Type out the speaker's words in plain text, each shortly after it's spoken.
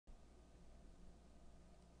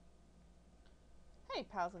Hi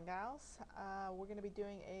pals and gals, we're going to be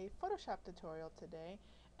doing a Photoshop tutorial today,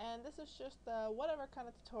 and this is just whatever kind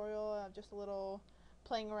of tutorial, just a little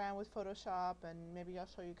playing around with Photoshop, and maybe I'll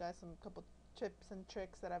show you guys some couple tips and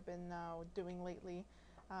tricks that I've been doing lately.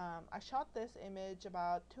 I shot this image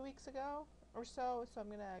about 2 weeks ago or so, so I'm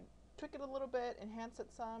going to tweak it a little bit, enhance it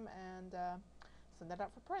some, and send it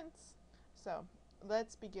out for prints. So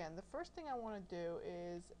let's begin. The first thing I want to do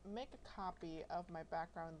is make a copy of my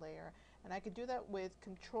background layer, and I could do that with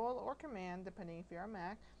Control or Command, depending if you're a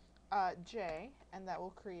Mac, J, and that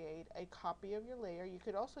will create a copy of your layer. You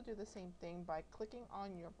could also do the same thing by clicking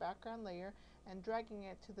on your background layer and dragging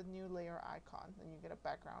it to the new layer icon, and you get a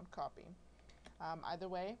background copy. Either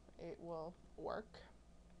way, it will work.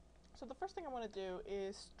 So the first thing I want to do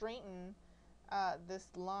is straighten this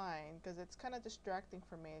line, because it's kind of distracting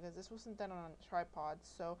for me because this wasn't done on a tripod,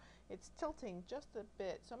 so it's tilting just a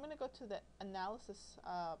bit. So I'm going to go to the analysis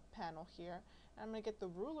panel here, and I'm going to get the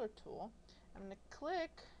ruler tool. I'm going to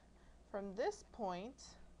click from this point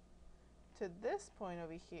to this point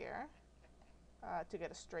over here to get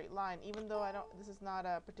a straight line, even though this is not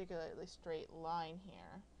a particularly straight line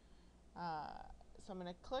here. So I'm going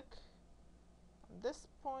to click on this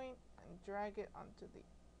point and drag it onto the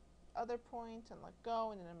other point and let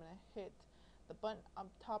go, and then I'm going to hit the button up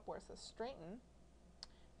top where it says straighten,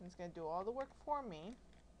 and it's going to do all the work for me.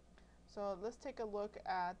 So let's take a look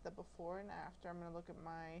at the before and after. I'm going to look at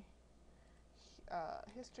my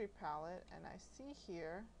history palette, and I see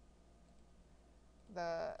here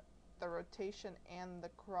the rotation and the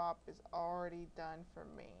crop is already done for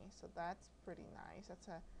me, so that's pretty nice. That's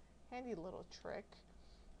a handy little trick.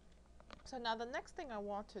 So now the next thing I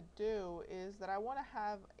want to do is that I want to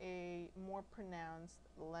have a more pronounced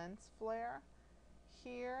lens flare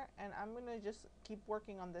here, and I'm going to just keep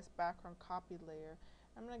working on this background copy layer.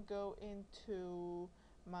 I'm going to go into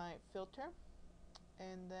my filter,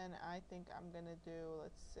 and then I think I'm going to do,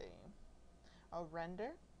 let's see, a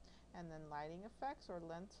render, and then lighting effects or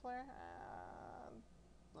lens flare,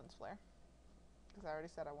 because I already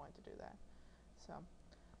said I wanted to do that. So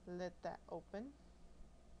let that open.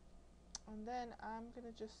 And then I'm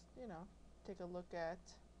going to just, take a look at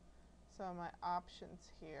some of my options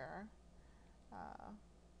here.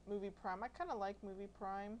 Movie Prime. I kind of like Movie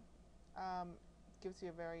Prime. Gives you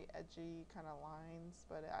a very edgy kind of lines,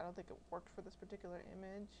 but I don't think it worked for this particular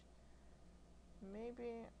image.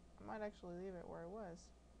 Maybe I might actually leave it where it was.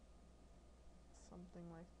 Something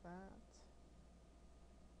like that.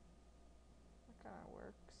 That kind of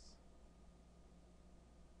works.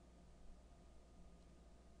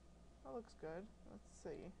 That looks good. Let's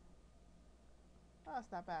see. Oh,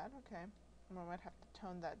 that's not bad. Okay. I might have to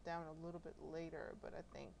tone that down a little bit later, but I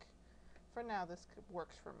think for now this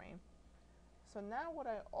works for me. So now what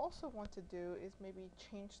I also want to do is maybe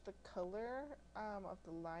change the color of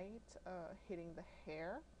the light hitting the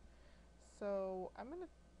hair. So I'm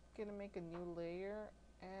gonna make a new layer,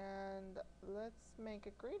 and let's make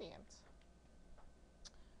a gradient.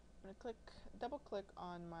 I'm gonna double click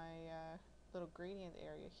on my little gradient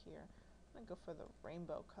area here. I'm gonna go for the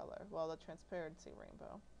rainbow color, well, the transparency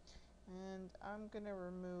rainbow. And I'm gonna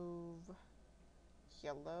remove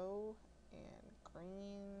yellow and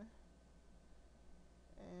green,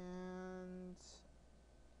 and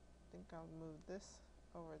I think I'll move this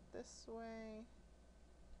over this way.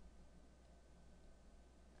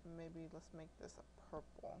 And maybe let's make this a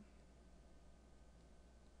purple.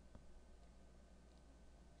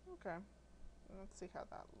 Okay, let's see how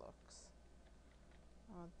that looks.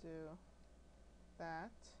 I'll do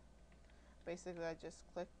that. Basically, I just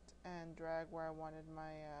clicked and dragged where I wanted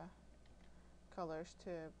my colors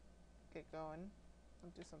to get going.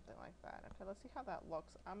 I'll do something like that. Okay, let's see how that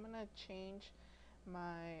looks. I'm gonna change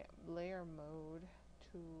my layer mode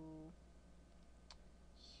to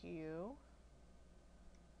hue.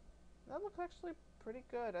 That looks actually pretty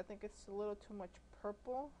good. I think it's a little too much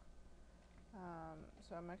purple.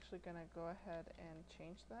 So I'm actually gonna go ahead and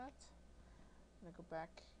change that. I'm gonna go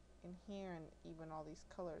back in here and even all these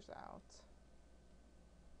colors out.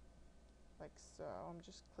 Like so. I'm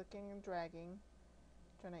just clicking and dragging,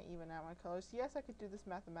 trying to even out my colors. Yes, I could do this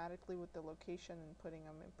mathematically with the location and putting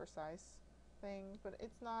them in precise things, but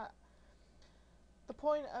it's not. The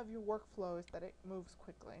point of your workflow is that it moves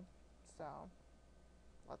quickly. So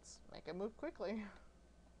let's make it move quickly.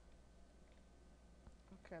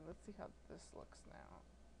 Okay, let's see how this looks now.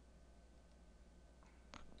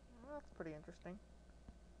 Well, that's pretty interesting.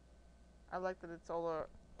 I like that it's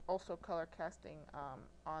also color casting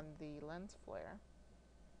on the lens flare,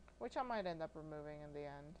 which I might end up removing in the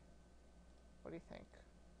end. What do you think?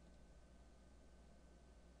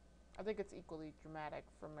 I think it's equally dramatic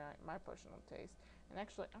for my personal taste. And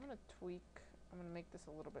actually, I'm going to tweak, I'm going to make this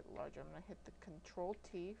a little bit larger. I'm going to hit the Control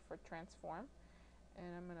T for transform, and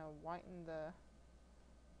I'm going to whiten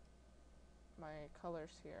my colors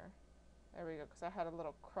here. There we go, because I had a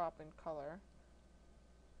little crop in color.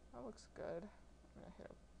 That looks good. I'm going to hit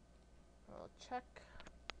a little check.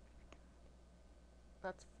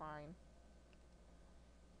 That's fine.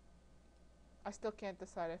 I still can't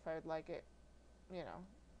decide if I would like it, you know,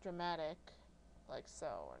 dramatic like so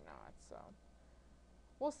or not, so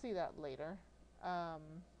we'll see that later.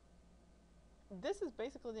 This is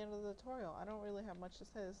basically the end of the tutorial. I don't really have much to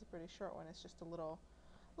say. This is a pretty short one. It's just a little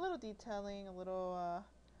detailing, a little,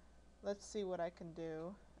 let's see what I can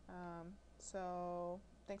do. So,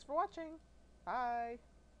 thanks for watching. Bye.